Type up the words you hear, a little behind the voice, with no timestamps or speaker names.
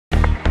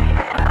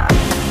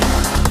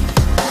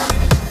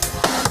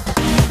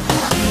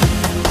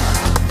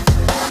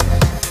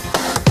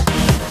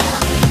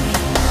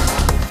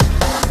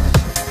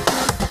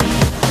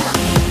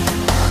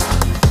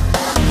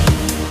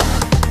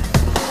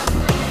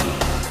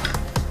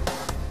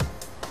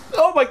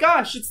my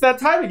gosh, it's that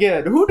time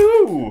again. Who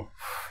knew?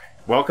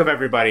 Welcome,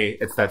 everybody.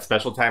 It's that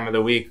special time of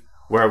the week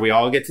where we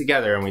all get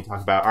together and we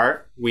talk about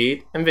art,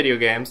 weed, and video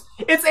games.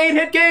 It's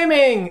 8-Hit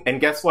Gaming!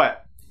 And guess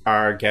what?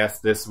 Our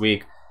guest this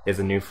week is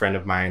a new friend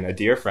of mine, a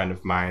dear friend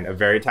of mine, a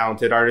very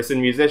talented artist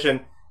and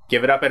musician.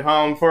 Give it up at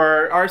home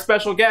for our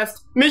special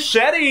guest,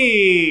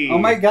 Michete! Oh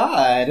my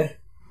god.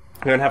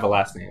 You don't have a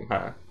last name,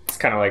 huh? It's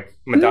kind of like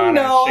Madonna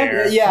no, and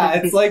Cher. Yeah,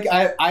 it's like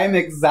I'm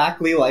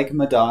exactly like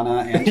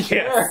Madonna and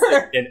Cher.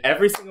 Yes, in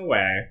every single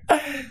way.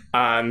 Thank you so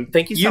much for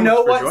joining us. You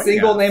know what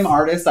single name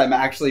artist I'm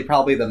actually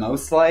probably the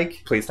most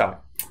like? Please tell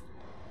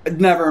me.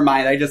 Never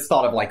mind, I just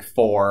thought of like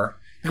 4.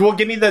 Well,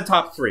 give me the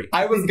top 3.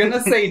 I was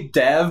gonna say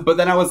Dev, but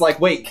then I was like,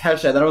 wait,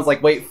 Kesha. Then I was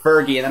like, wait,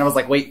 Fergie. And then I was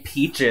like, wait,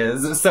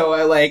 Peaches. So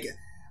I like...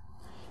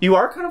 You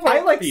are kind of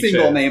like I like Peaches.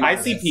 single name I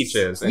artists. see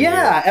Peaches.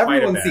 Yeah,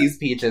 everyone sees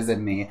Peaches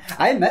in me.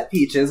 I met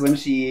Peaches when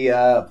she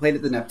played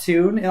at the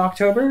Neptune in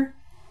October.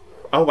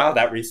 Oh wow,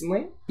 that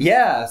recently?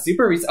 Yeah,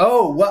 super recent.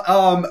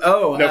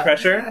 No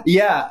pressure?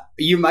 Yeah,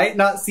 you might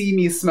not see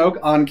me smoke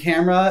on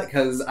camera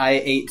because I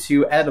ate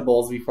 2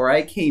 edibles before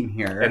I came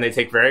here. And they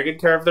take very good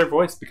care of their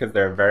voice because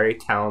they're a very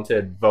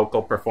talented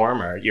vocal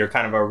performer. You're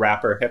kind of a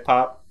rapper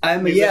hip-hop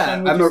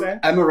musician,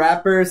 I'm a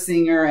rapper,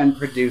 singer, and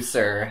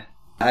producer.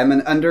 I'm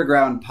an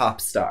underground pop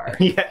star.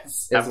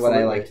 Yes, is what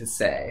I like to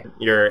say.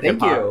 Your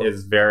hip-hop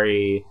is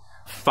very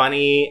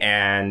funny,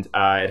 and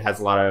it has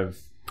a lot of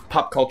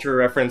pop culture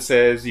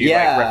references. You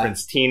like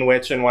reference Teen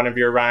Witch in one of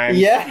your rhymes.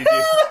 Yeah,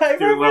 you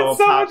do a little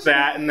pop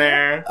that in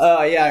there.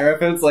 Oh yeah, I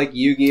reference like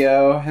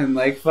Yu-Gi-Oh and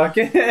like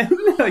fucking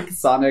like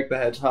Sonic the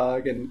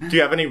Hedgehog. And do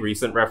you have any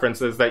recent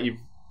references that you've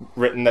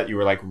written that you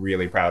were like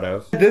really proud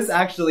of? This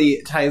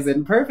actually ties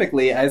in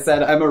perfectly. I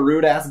said I'm a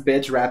rude ass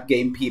bitch rap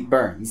game Pete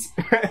Burns.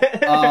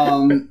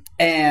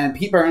 And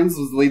Pete Burns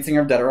was the lead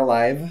singer of Dead or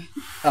Alive.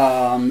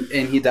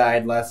 And he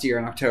died last year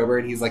in October,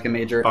 and he's like a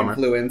major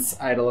influence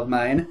idol of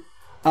mine.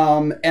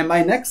 And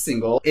my next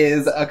single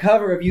is a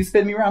cover of You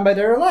Spin Me Round by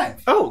Dead or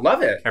Alive. Oh,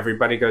 love it.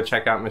 Everybody go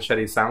check out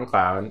Machete's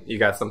SoundCloud. You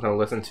got something to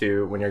listen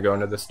to when you're going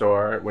to the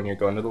store, when you're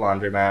going to the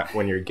laundromat,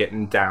 when you're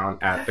getting down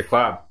at the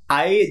club.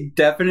 I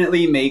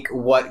definitely make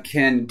what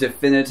can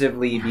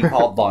definitively be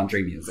called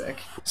laundry music.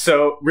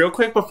 So, real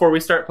quick before we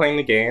start playing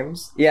the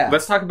games,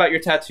 let's talk about your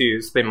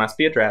tattoos. They must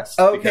be addressed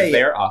because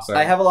they're awesome.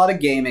 I have a lot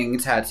of gaming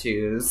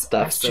tattoos.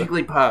 That's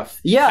Jigglypuff.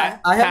 Yeah,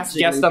 I have past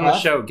guest on the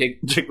show,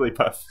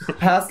 Jigglypuff.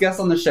 Past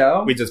guest on the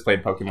show? We just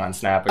played Pokemon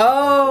Snap.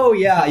 Oh,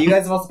 yeah. You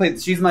guys have also played...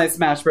 She's my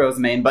Smash Bros.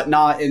 Main, but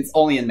not... It's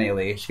only in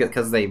Melee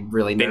because they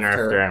really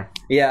nerfed her.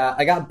 Yeah,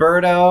 I got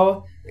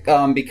Birdo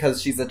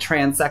because she's a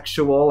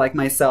transsexual like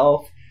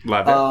myself.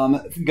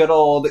 Love it. Good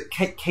old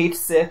Kate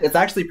Sith. It's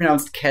actually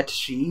pronounced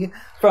Ketchi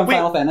from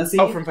Final Fantasy.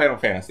 Oh, from Final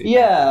Fantasy.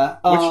 Yeah.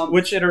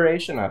 Which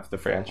iteration of the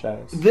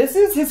franchise? This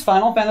is his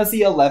Final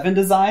Fantasy 11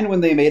 design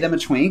when they made him a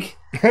twink.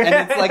 And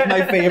it's like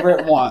my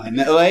favorite one.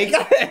 Like,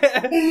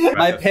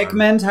 my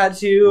Pikmin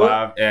tattoo.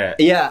 Love it.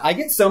 Yeah, I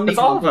get so many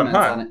compliments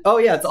all of them, on it. Oh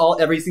yeah, it's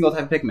every single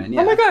type of Pikmin.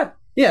 Yeah. Oh my god.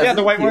 Yeah,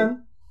 the white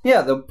one.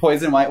 Yeah, the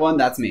poison white one,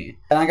 that's me.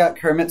 And I got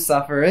Kermit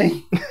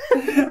suffering.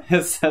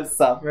 It says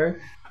suffer.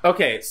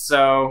 Okay,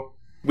 so...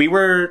 We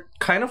were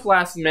kind of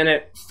last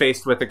minute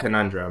faced with a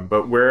conundrum,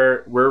 but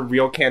we're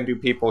real can-do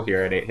people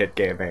here at 8-Hit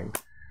Gaming.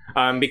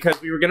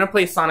 Because we were going to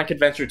play Sonic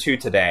Adventure 2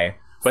 today.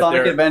 But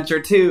Sonic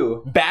Adventure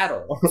 2.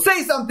 Battle.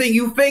 Say something,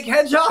 you fake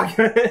hedgehog!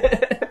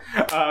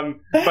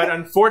 But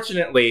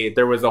unfortunately,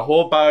 there was a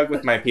whole bug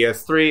with my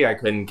PS3. I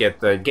couldn't get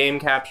the game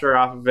capture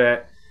off of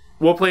it.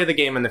 We'll play the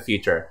game in the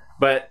future.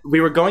 But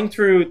we were going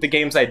through the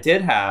games I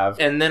did have,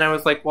 and then I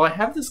was like, well, I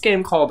have this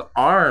game called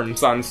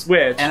ARMS on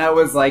Switch. And I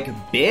was like,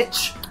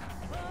 bitch,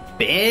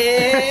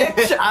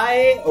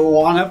 I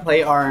want to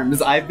play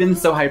ARMS. I've been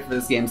so hyped for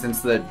this game since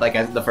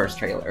the first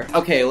trailer.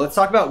 Okay, let's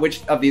talk about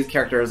which of these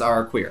characters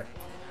are queer.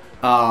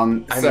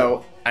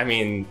 I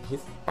mean,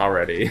 he's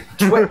already.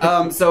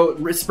 So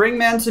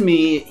Springman to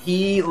me,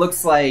 he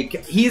looks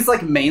like he's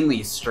like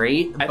mainly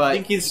straight. But I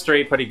think he's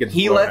straight, but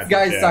he lets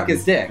guys suck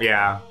his dick.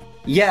 Yeah.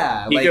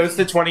 Yeah. He goes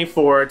to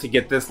 24 to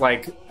get this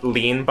like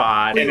lean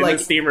bod, and in the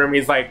steam room,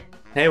 he's like,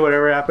 hey,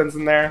 whatever happens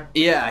in there.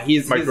 Yeah,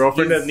 my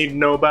girlfriend doesn't need to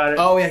know about it.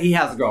 Oh yeah, he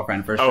has a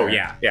girlfriend for sure. Oh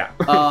yeah, yeah.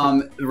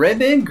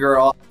 Ribbon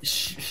girl,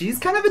 she's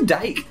kind of a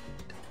dyke.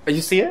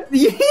 You see it?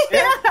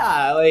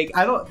 Yeah, like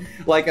I don't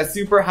like a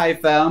super high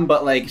femme,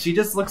 but like she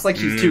just looks like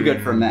she's too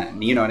good for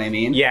men. You know what I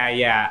mean? Yeah,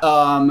 yeah.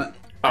 I'm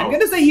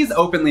gonna say he's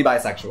openly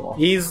bisexual.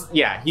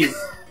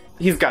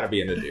 He's got to be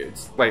into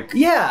dudes. Like,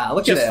 yeah,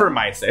 look at him. Just for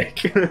my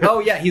sake. Oh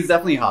yeah, he's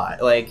definitely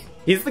hot. Like,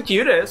 he's the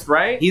cutest,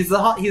 right? He's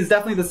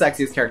definitely the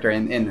sexiest character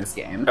in this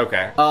game.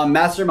 Okay.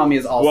 Master Mummy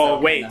is also.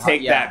 Well, wait,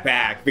 take that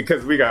back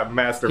because we got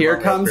Master Mummy. Here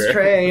comes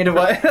trade.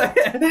 What?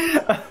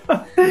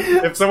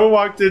 If someone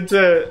walked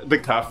into the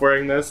cuff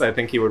wearing this, I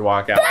think he would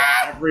walk out.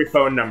 Every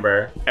phone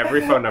number,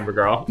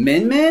 girl.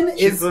 Min Min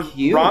is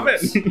cute.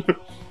 Ramen.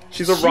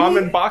 She's a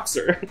ramen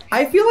boxer.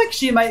 I feel like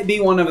she might be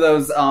one of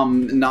those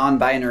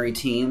non-binary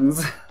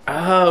teens.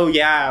 Oh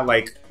yeah,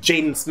 like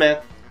Jaden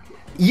Smith.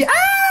 Yeah,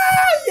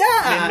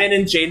 yeah. Min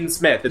and Jaden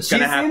Smith. It's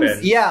gonna happen.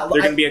 Yeah,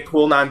 they're gonna be a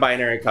cool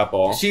non-binary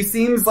couple. She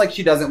seems like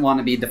she doesn't want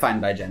to be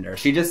defined by gender.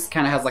 She just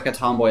kind of has like a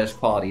tomboyish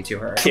quality to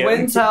her. Kim.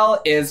 Twintel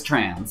is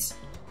trans.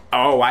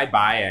 Oh, I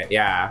buy it.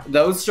 Yeah,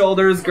 Those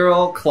shoulders,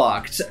 girl,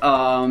 clocked.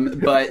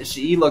 But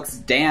she looks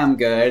damn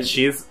good.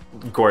 she's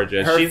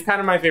gorgeous. She's kind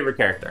of my favorite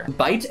character.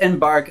 Bite and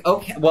bark.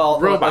 Okay, well,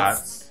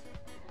 Robots.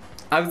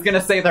 I was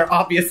gonna say they're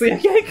obviously a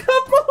gay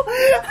couple.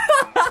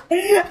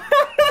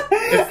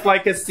 It's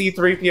like a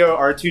C-3PO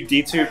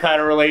R2-D2 kind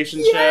of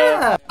relationship.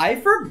 Yeah, I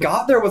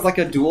forgot there was like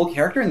a dual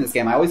character in this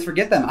game. I always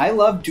forget them. I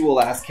love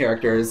dual-ass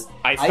characters.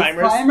 Ice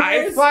climbers.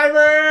 Ice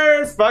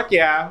climbers! Fuck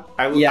yeah.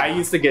 I Yeah.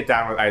 used to get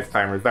down with ice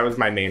climbers. That was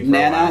my main for a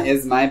Nana while.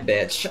 is my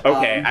bitch.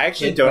 Okay, I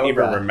actually Kid don't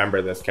Cobra. even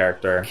remember this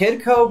character.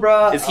 Kid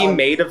Cobra. Is he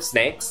made of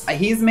snakes?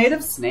 He's made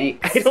of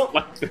snakes. I don't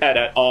like that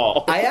at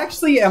all. I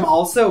actually am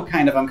also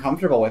kind of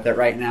uncomfortable with it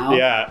right now.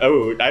 Yeah,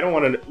 oh, I don't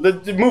want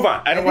to... Move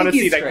on. I don't want to think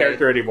see he's that straight.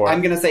 character anymore.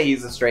 I'm gonna say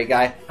he's a straight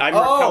guy. I'm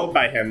repelled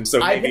by him, so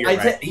maybe you're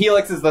right.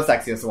 Helix is the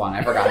sexiest one.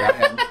 I forgot about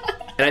him.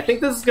 And I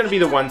think this is going to be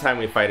the one time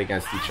we fight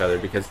against each other,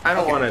 because I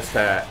don't want us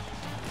to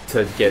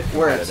get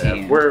We're a competitive.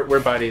 team. We're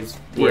buddies.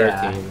 We're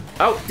Yeah. a team.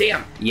 Oh,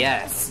 damn!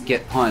 Yes,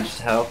 get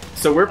punched, ho.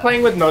 So we're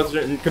playing with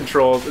motion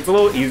controls. It's a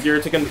little easier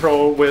to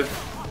control with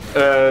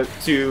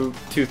two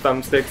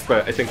thumbsticks,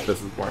 but I think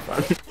this is more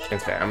fun.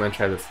 Okay, I'm gonna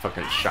try this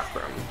fucking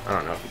shotgun. I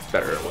don't know if it's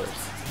better or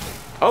worse.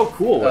 Oh,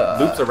 cool! It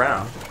loops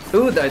around.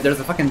 Ooh, there's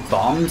a fucking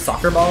bomb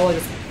soccer ball.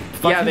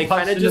 Yeah, they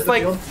kind of just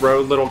like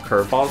throw little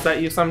curveballs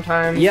at you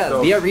sometimes. Yeah,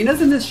 so. the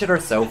arenas in this shit are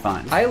so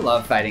fun. I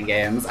love fighting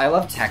games. I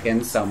love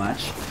Tekken so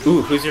much.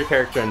 Ooh, who's your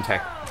character in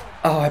Tekken?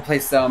 Oh, I play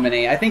so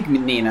many. I think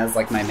Nina's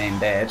like my main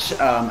bitch.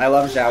 I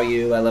love Zhao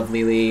Yu. I love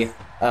Lily,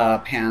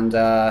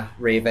 Panda,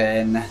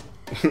 Raven,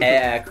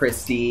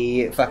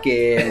 Christy, fucking.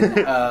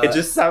 It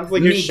just sounds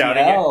like you're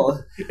shouting out.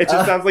 It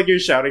just sounds like you're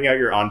shouting out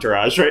your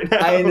entourage right now.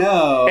 I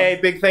know. Hey,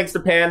 big thanks to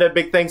Panda.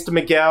 Big thanks to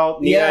Miguel.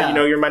 Nina, Yeah. you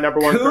know you're my number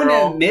one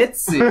girl.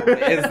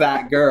 Kunamitsu is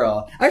that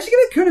girl. I should get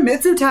a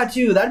Kunamitsu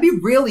tattoo. That'd be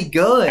really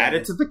good. Add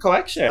it to the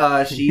collection.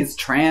 She's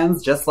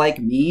trans, just like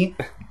me.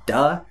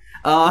 Duh.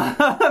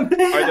 Are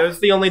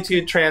those the only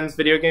two trans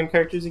video game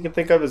characters you can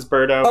think of? Is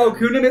Birdo? Oh,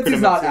 Kunamitsu's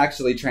not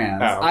actually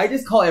trans. Oh. I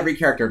just call every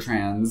character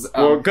trans.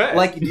 Well, good.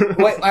 Like,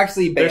 wait,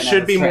 actually, there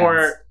should be trans.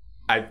 more.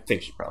 I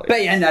think she probably.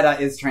 Bayonetta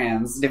is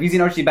trans. If you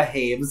know she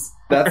behaves,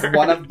 that's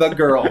one of the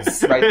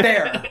girls right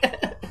there.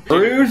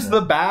 Rouge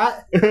the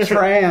Bat,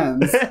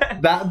 trans.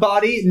 That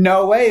body,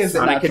 no way is it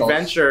Sonic natural.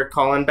 Adventure,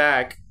 calling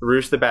back.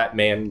 Rouge the Bat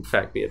may in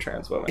fact be a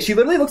trans woman. She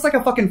literally looks like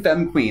a fucking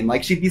femme queen.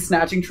 Like, she'd be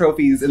snatching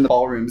trophies in the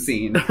ballroom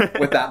scene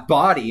with that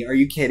body. Are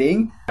you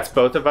kidding? It's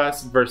both of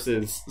us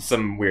versus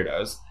some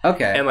weirdos.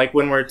 Okay. And like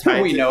when we're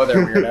tied we know they're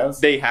weirdos.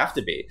 They have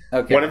to be.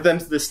 Okay. One of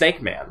them's the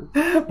Snake Man.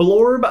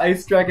 Blorb,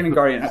 Ice Dragon, and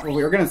Guardian.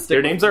 We were gonna stick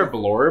Their names are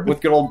Blorb.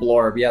 with good old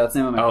Blorb. Yeah, that's the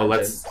name of my Oh,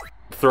 franchise.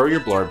 let's throw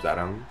your blorbs at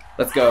him.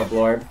 Let's go,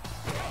 Blorb.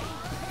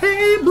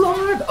 Hey,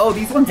 Blorb! Oh,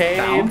 these ones Hey,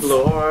 bounce.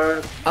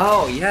 Blorb.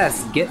 Oh,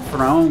 yes. Get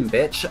thrown,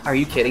 bitch. Are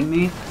you kidding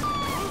me?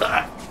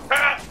 I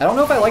don't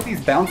know if I like these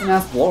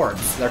bouncing-ass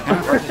Blorbs. They're kind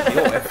of hard to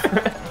deal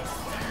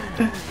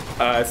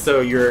with.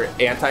 So you're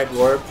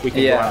anti-blorb? We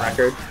can go on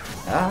record.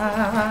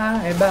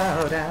 I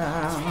bow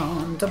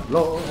down to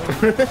Blorb.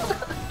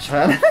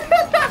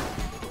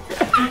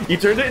 You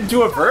turned it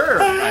into a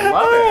verb. I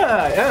love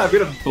it. Yeah, I'm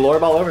gonna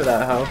Blorb all over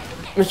that, hoe.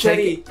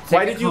 Machete,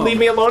 why did you leave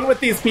me alone with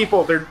these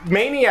people? They're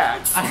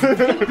maniacs.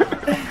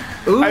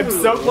 Ooh. I'm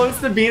so close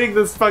to beating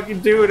this fucking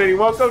dude and he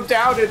won't go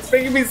down. It's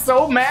making me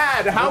so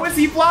mad. How is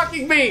he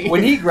blocking me?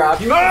 When he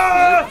grabbed you...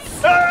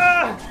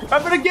 I'm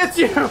gonna get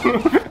you.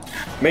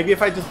 Maybe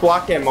if I just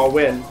block him, I'll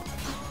win.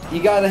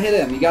 You gotta hit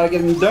him. You gotta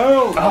get him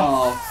down.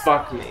 Oh,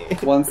 fuck me.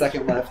 1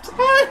 second left.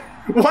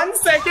 1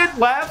 second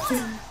left.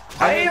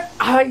 I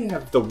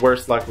have the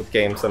worst luck with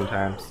games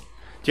sometimes.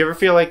 Do you ever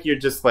feel like you're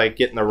just like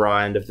getting the raw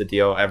end of the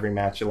deal every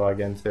match you log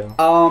into?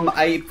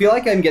 I feel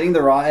like I'm getting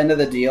the raw end of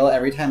the deal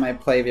every time I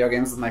play video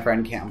games with my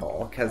friend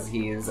Campbell, because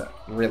he's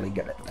really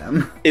good at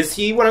them. Is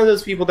he one of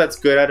those people that's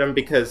good at them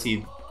because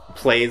he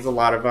plays a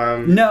lot of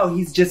them? No,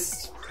 he's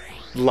just...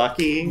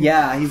 Lucky?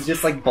 Yeah, he's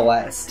just like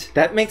blessed.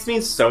 That makes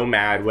me so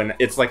mad when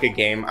it's like a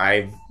game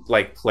I've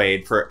like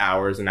played for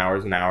hours and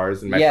hours and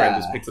hours and my friend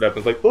just picks it up and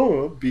is like,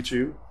 oh, I'll beat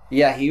you.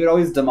 Yeah, he would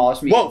always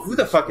demolish me. Whoa, who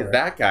the fuck is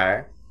that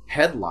guy?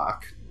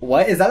 Headlock.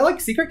 What? Is that like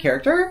a secret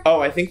character? Oh,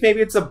 I think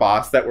maybe it's a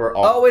boss that we're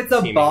all Oh, it's a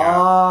teaming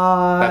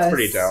boss. up. That's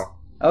pretty dope.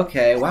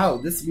 Okay, wow,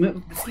 this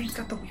game's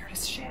got the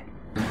weirdest shit.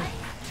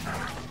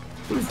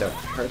 Please don't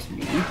hurt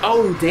me.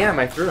 Oh, damn,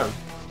 I threw him.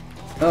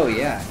 Oh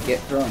yeah, get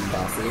thrown,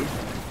 bossy.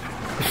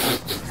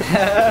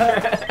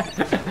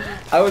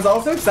 I was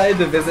also excited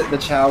to visit the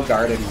Chow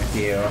Garden with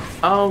you.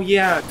 Oh,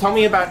 yeah. Tell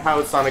me about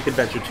how Sonic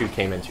Adventure 2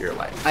 came into your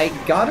life. I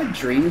got a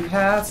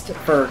Dreamcast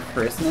for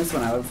Christmas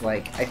when I was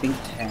like, I think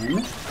 10.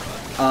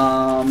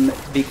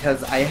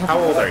 Because I have... How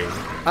old are you?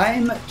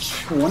 I'm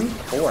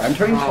 24. I'm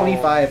turning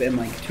 25 in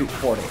like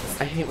 4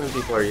 days. I hate when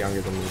people are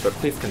younger than me, but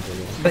please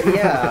continue. But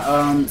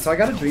yeah, so I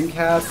got a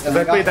Dreamcast. And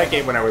I played that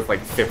game when I was like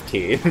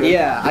 15.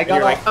 Yeah, I got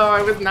You're like, oh,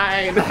 I was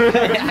 9.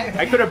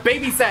 I could have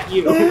babysat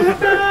you.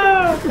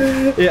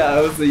 Yeah,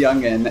 I was a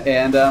youngin',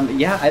 and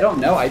yeah, I don't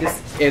know.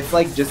 It's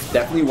like just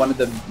definitely one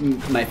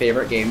of my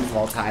favorite games of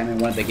all time, and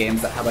one of the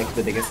games that had like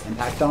the biggest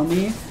impact on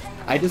me.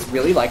 I just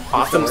really like the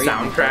awesome story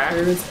and soundtrack.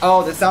 characters.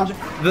 Oh, the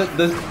soundtrack.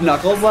 The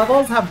Knuckles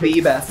levels have the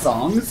best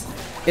songs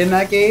in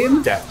that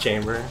game. Death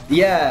Chamber.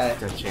 Yeah.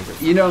 Death Chamber.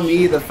 You know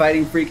me, the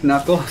fighting freak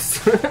Knuckles.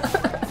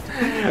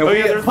 Oh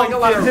yeah, there's like a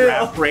lot of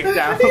rap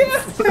breakdowns.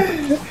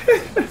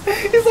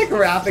 He's like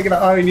rapping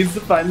about how he needs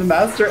to find the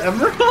Master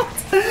Emerald.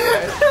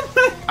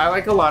 I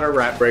like a lot of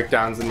rap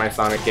breakdowns in my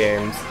Sonic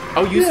games.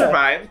 Oh, you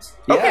survived?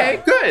 Yeah.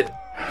 Okay, good.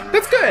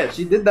 That's good.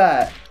 She did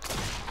that.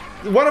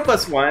 One of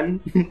us won.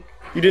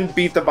 You didn't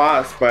beat the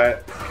boss,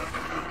 but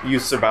you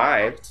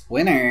survived.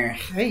 Winner.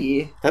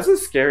 Hey. That's a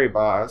scary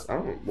boss. I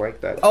don't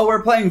like that. Oh,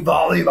 we're playing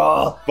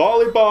volleyball.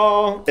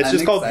 Volleyball. It's I'm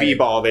just called excited.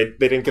 V-ball. They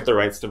didn't get the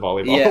rights to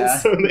volleyball. Yeah.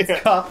 So It's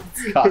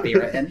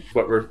copywritten.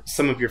 What were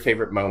some of your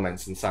favorite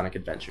moments in Sonic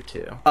Adventure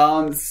 2?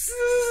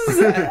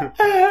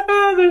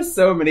 There's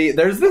so many.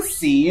 There's this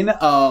scene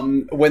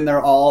when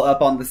they're all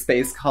up on the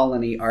space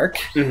colony arc.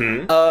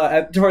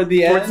 Mm-hmm. Toward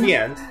the end. Towards the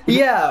end.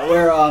 Yeah,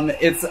 where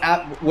it's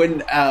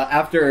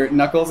after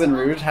Knuckles and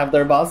Rouge have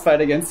their boss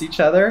fight against each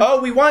other.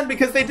 Oh, we won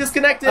because they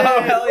disconnected.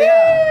 Oh, hell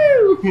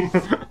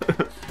yeah.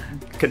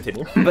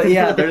 Continue. But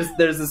yeah, there's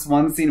this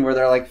one scene where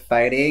they're like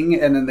fighting,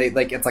 and then they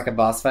like it's like a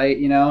boss fight,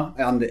 you know,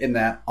 on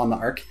the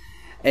arc.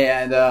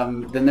 And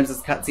then there's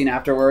this cutscene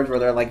afterwards where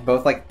they're like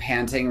both like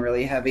panting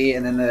really heavy,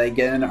 and then they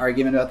get in an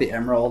argument about the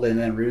emerald, and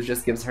then Rouge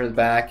just gives hers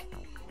back,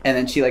 and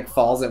then she like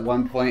falls at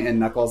one point, and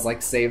Knuckles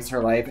like saves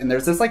her life, and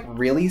there's this like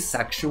really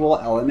sexual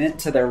element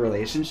to their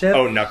relationship.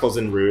 Oh, Knuckles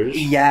and Rouge?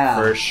 Yeah.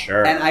 For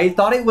sure. And I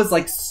thought it was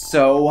like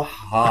so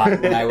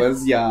hot when I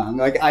was young.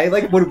 Like I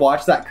like would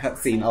watch that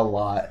cutscene a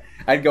lot.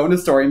 I'd go into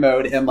story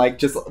mode and like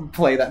just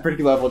play that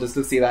particular level just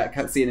to see that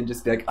cutscene and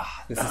just be like,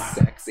 ah, this is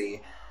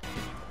sexy.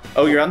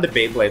 Oh, you're on the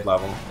Beyblade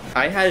level.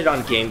 I had it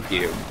on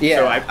GameCube. Yeah.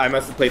 So I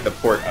must have played the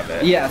port of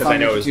it. Yeah, because I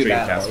know it was Sonic 2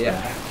 Dreamcast.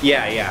 Battle,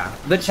 Yeah.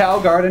 The Chow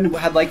Garden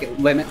had like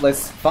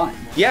limitless fun.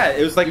 Yeah,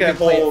 it was like You a could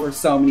play it whole for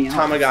so many hours.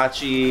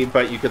 Tamagotchi,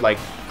 but you could like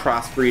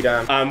crossbreed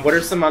them. What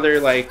are some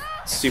other like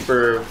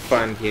super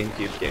fun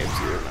GameCube games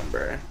you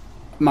remember?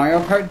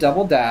 Mario Kart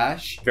Double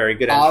Dash. Very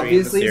good entry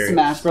Obviously, in the series.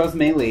 Smash Bros.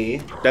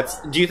 Melee.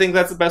 Do you think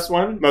that's the best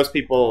one? Most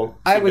people.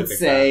 I seem to would think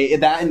say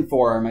that and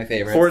 4 are my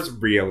favorites. 4's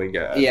really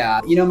good. Yeah.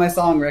 You know my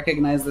song,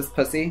 Recognize This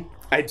Pussy?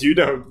 I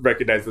don't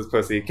recognize this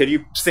pussy. Could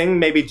you sing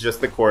maybe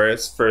just the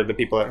chorus for the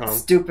people at home?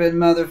 Stupid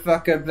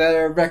motherfucker,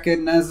 better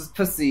recognize this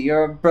pussy.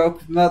 You're a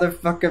broke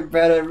motherfucker,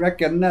 better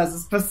recognize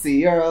this pussy.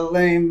 You're a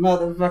lame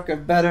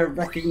motherfucker, better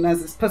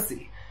recognize this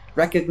pussy.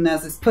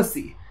 Recognize this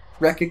pussy.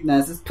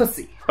 Recognize this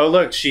pussy. Oh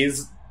look,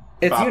 she's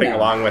It's you bopping now.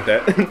 along with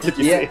it. Did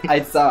you see?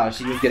 I saw.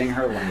 She was getting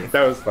her life.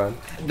 That was fun.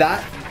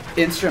 That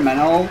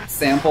instrumental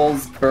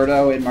samples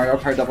Birdo in Mario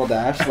Kart Double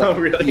Dash. Like, Oh,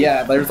 really?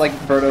 Yeah, there's like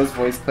Birdo's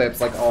voice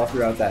clips like all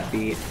throughout that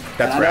beat.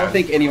 That's and I rad. don't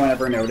think anyone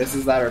ever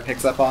notices that or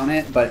picks up on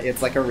it, but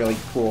it's like a really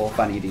cool,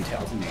 funny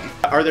detail to me.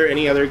 Are there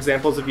any other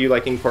examples of you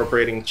like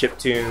incorporating chip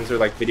tunes or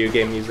like video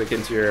game music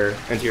into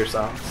your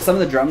songs? Some of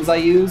the drums I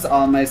use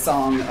on my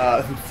song,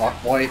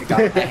 Fuckboy.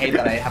 God, I hate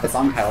that I have a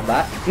song titled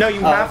that. No,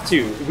 you have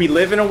to. We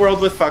live in a world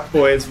with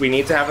fuckboys. We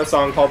need to have a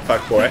song called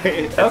Fuckboy.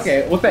 That's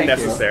Okay, well thank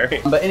necessary.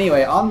 you. But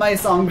anyway, on my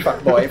song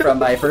Fuckboy from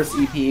my first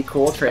EP,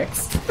 Cool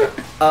Tricks,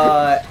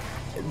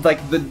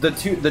 like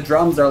the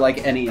drums are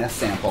like NES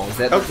samples.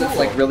 It's Oh, cool.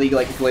 like really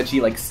like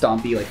glitchy, like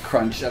stompy, like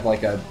crunch of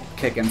like a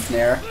kick and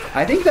snare.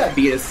 I think that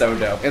beat is so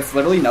dope. It's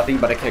literally nothing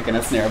but a kick and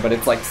a snare, but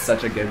it's like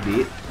such a good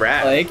beat.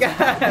 Rad. Like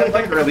I'm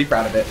like really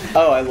proud of it.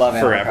 Oh, I love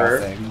Animal Forever.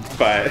 Crossing.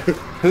 But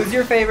Who's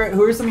your favorite?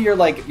 Who are some of your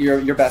like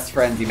your best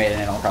friends you made in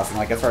Animal Crossing?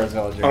 Like as far as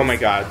villagers. oh my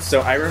god.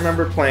 So I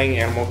remember playing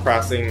Animal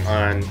Crossing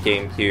on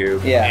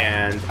GameCube. Yeah.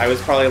 And I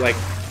was probably like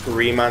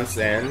 3 months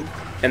in.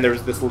 And there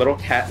was this little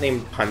cat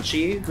named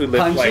Punchy who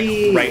lived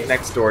Punchy. like right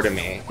next door to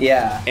me.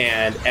 Yeah.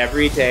 And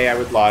every day I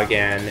would log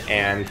in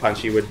and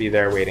Punchy would be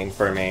there waiting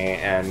for me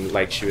and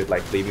like she would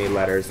like leave me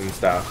letters and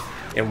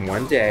stuff. And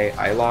one day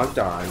I logged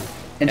on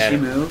And she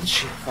moved?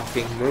 She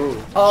fucking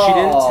moved. Oh. She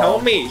didn't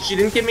tell me. She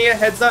didn't give me a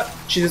heads up.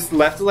 She just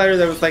left a letter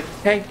that was like,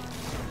 "Hey,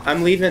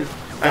 I'm leaving.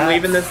 I'm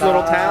leaving this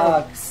little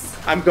town. sucks.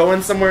 I'm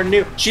going somewhere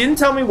new." She didn't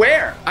tell me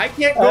where. I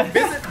can't go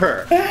visit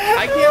her.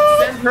 I can't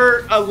send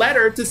her a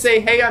letter to say,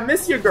 "Hey, I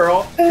miss you,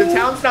 girl. The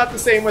town's not the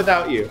same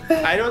without you."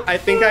 I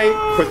think I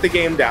put the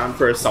game down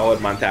for a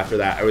solid month after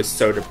that. I was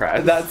so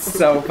depressed. That's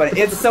so funny.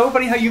 It's so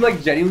funny how you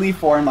like genuinely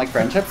form like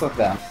friendships with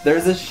them.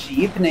 There's a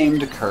sheep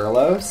named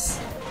Curlos.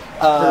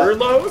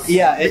 Curlos?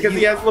 yeah, Because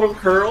he has little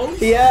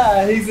curls?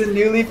 Yeah, he's a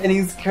new leaf and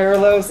he's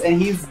Curlos and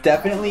he's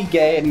definitely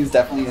gay and he's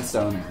definitely a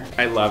stoner.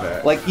 I love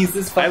it. Like he's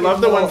this I fucking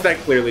love the little- ones that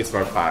clearly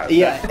smoke pot.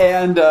 Yeah,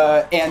 and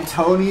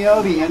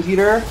Antonio the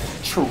Anteater,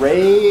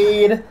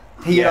 Trade.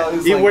 He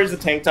always, he like, wears a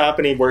tank top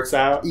and he works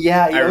out.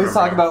 Yeah, he always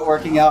talk about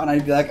working out, and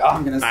I'd be like, oh,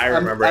 I'm gonna. I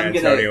remember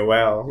Antonio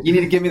well. You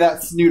need to give me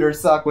that snooter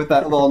suck with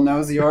that little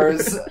nose of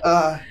yours.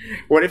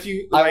 What if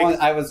you? Like,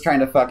 I was trying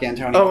to fuck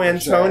Antonio. Oh,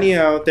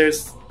 Antonio! Sure.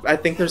 I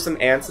think there's some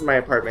ants in my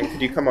apartment.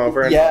 Could you come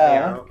over and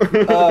help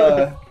me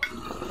out?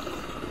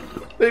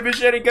 Hey,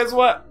 Michete, guess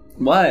what?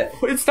 What?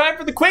 It's time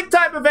for the quick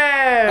time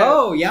event!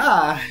 Oh,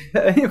 yeah.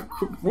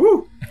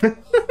 Woo.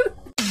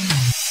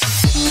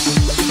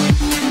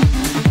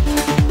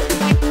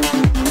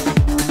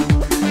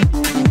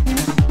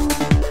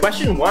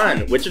 Question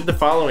 1. Which of the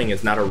following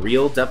is not a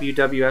real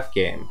WWF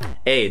game?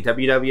 A.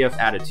 WWF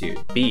Attitude.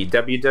 B.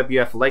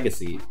 WWF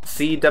Legacy.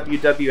 C.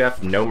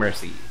 WWF No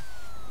Mercy.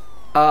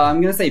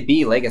 I'm gonna say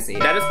B, Legacy.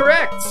 That is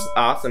correct!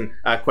 Awesome.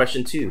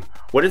 Question 2.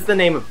 What is the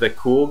name of the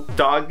cool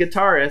dog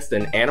guitarist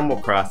in Animal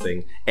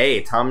Crossing?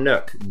 A. Tom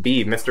Nook.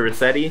 B. Mr.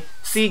 Rossetti.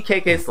 C.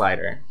 KK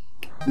Slider.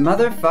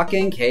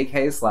 Motherfucking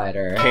KK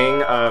Slider.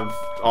 King of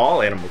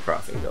all Animal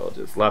Crossing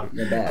villages. Love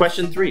it.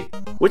 Question 3.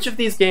 Which of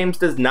these games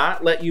does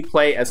not let you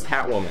play as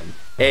Catwoman?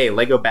 A.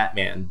 Lego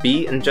Batman.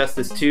 B.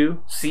 Injustice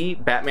 2. C.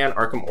 Batman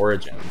Arkham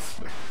Origins.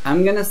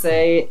 I'm gonna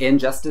say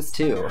Injustice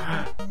 2.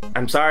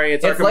 I'm sorry,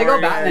 it's Arkham Lego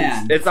Origins.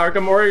 Batman. It's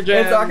Arkham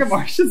Origins. It's Arkham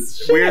Origins.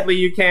 Shit. Weirdly,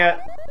 you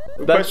can't.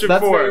 That's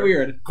very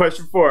weird.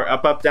 Question 4.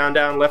 Up, up, down,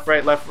 down, left,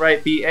 right, left,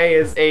 right. BA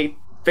is a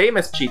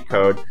famous cheat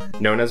code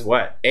known as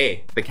what?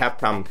 A. The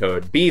Capcom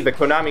code. B. The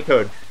Konami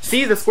code.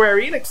 C. The Square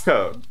Enix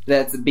code.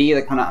 That's B.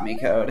 The Konami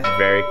code.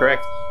 Very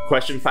correct.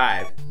 Question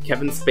 5.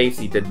 Kevin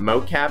Spacey did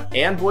mocap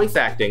and voice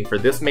acting for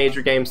this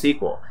major game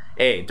sequel.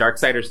 A.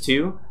 Darksiders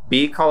 2.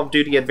 B. Call of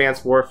Duty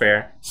Advanced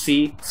Warfare.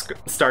 C.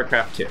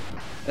 StarCraft 2.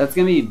 That's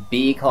gonna be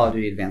B. Call of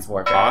Duty Advanced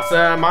Warfare.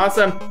 Awesome,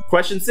 awesome.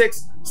 Question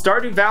 6.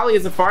 Stardew Valley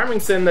is a farming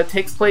sim that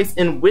takes place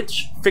in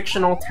which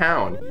fictional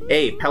town?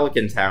 A.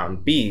 Pelican Town.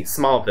 B.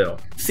 Smallville.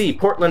 C.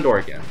 Portland,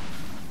 Oregon.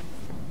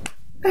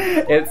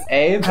 It's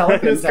A. Pelican Town.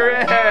 That is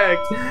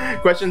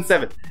correct. Question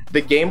 7.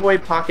 The Game Boy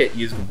Pocket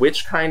used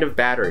which kind of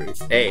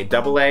batteries? A.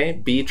 AA.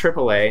 B.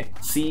 AAA.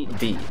 C.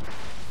 D.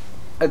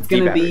 It's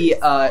gonna be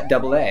AA.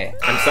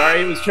 I'm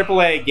sorry, it was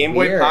AAA. Game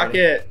Boy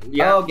Pocket.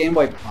 Yeah. Oh, Game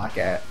Boy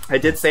Pocket. I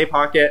did say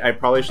Pocket. I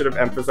probably should have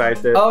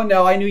emphasized it. Oh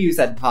no, I knew you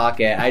said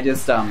Pocket. I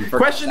just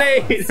Question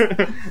 8!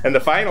 And the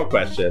final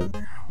question.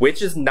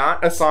 Which is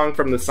not a song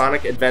from the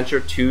Sonic Adventure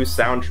 2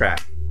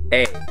 soundtrack?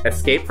 A.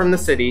 Escape from the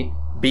City.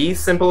 B.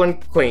 Simple and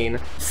Clean.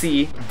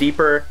 C.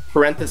 Deeper,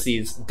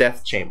 parentheses,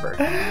 Death Chamber.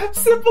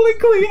 Simple and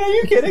Clean, are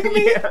you kidding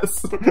me?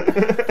 Yes.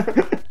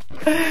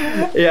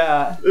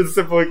 Yeah. It's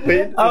Simple and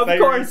Clean? Of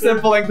course,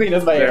 Simple and Clean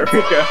is my answer.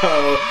 There we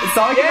go.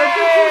 Sonic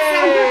Adventure 2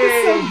 soundtrack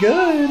is so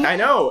good. I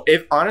know.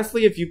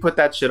 Honestly, if you put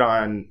that shit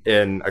on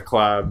in a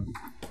club,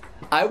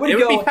 it would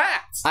be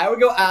packed. I would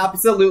go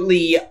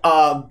absolutely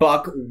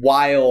buck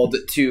wild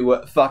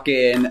to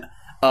fucking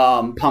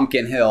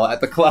Pumpkin Hill at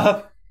the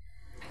club.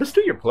 Let's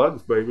do your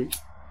plugs, baby.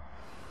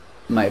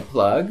 My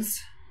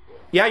plugs?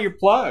 Yeah, your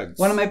plugs.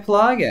 What am I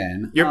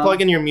plugging? You're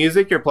plugging your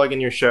music, you're plugging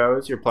your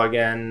shows, you're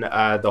plugging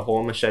the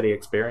whole Michete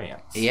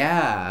experience.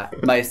 Yeah.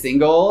 My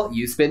single,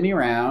 You Spin Me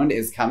Round,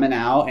 is coming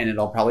out, and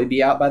it'll probably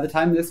be out by the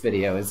time this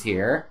video is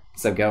here.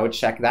 So go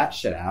check that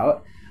shit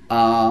out.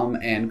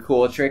 And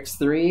Cool Tricks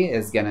 3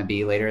 is gonna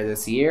be later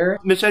this year.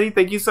 Michete,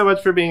 thank you so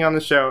much for being on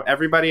the show.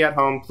 Everybody at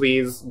home,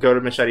 please go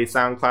to Michete's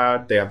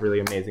SoundCloud. They have really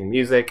amazing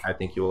music. I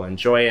think you will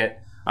enjoy it.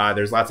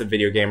 There's lots of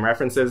video game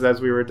references, as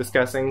we were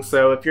discussing,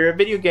 so if you're a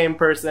video game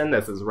person,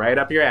 this is right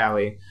up your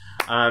alley.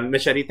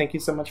 Michete, thank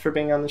you so much for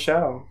being on the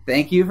show.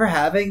 Thank you for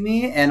having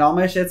me, and all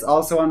my shit's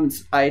also on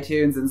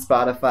iTunes and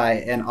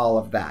Spotify and all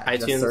of that.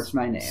 iTunes, just search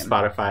my name.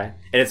 Spotify,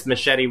 and it's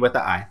Michete with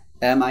the I.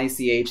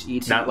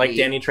 Michete. Not like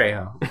Danny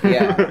Trejo.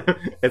 Yeah.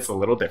 It's a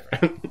little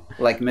different.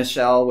 Like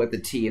Michelle with a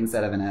T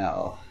instead of an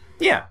L.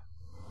 Yeah.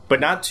 But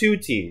not 2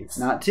 T's.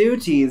 Not 2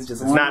 T's,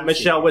 just one. It's not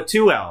Michelle with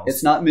 2 L's.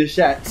 It's not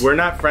Michete. We're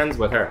not friends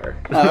with her.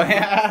 Oh,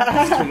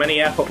 yeah. There's too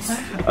many L's.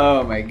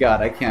 Oh my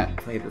god, I can't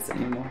play this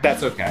anymore.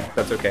 That's okay.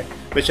 That's okay.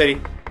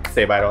 Michete,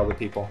 say bye to all the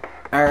people.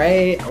 All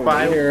right.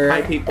 Bye. Later,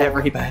 bye, people.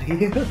 Everybody.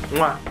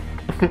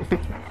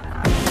 Mwah.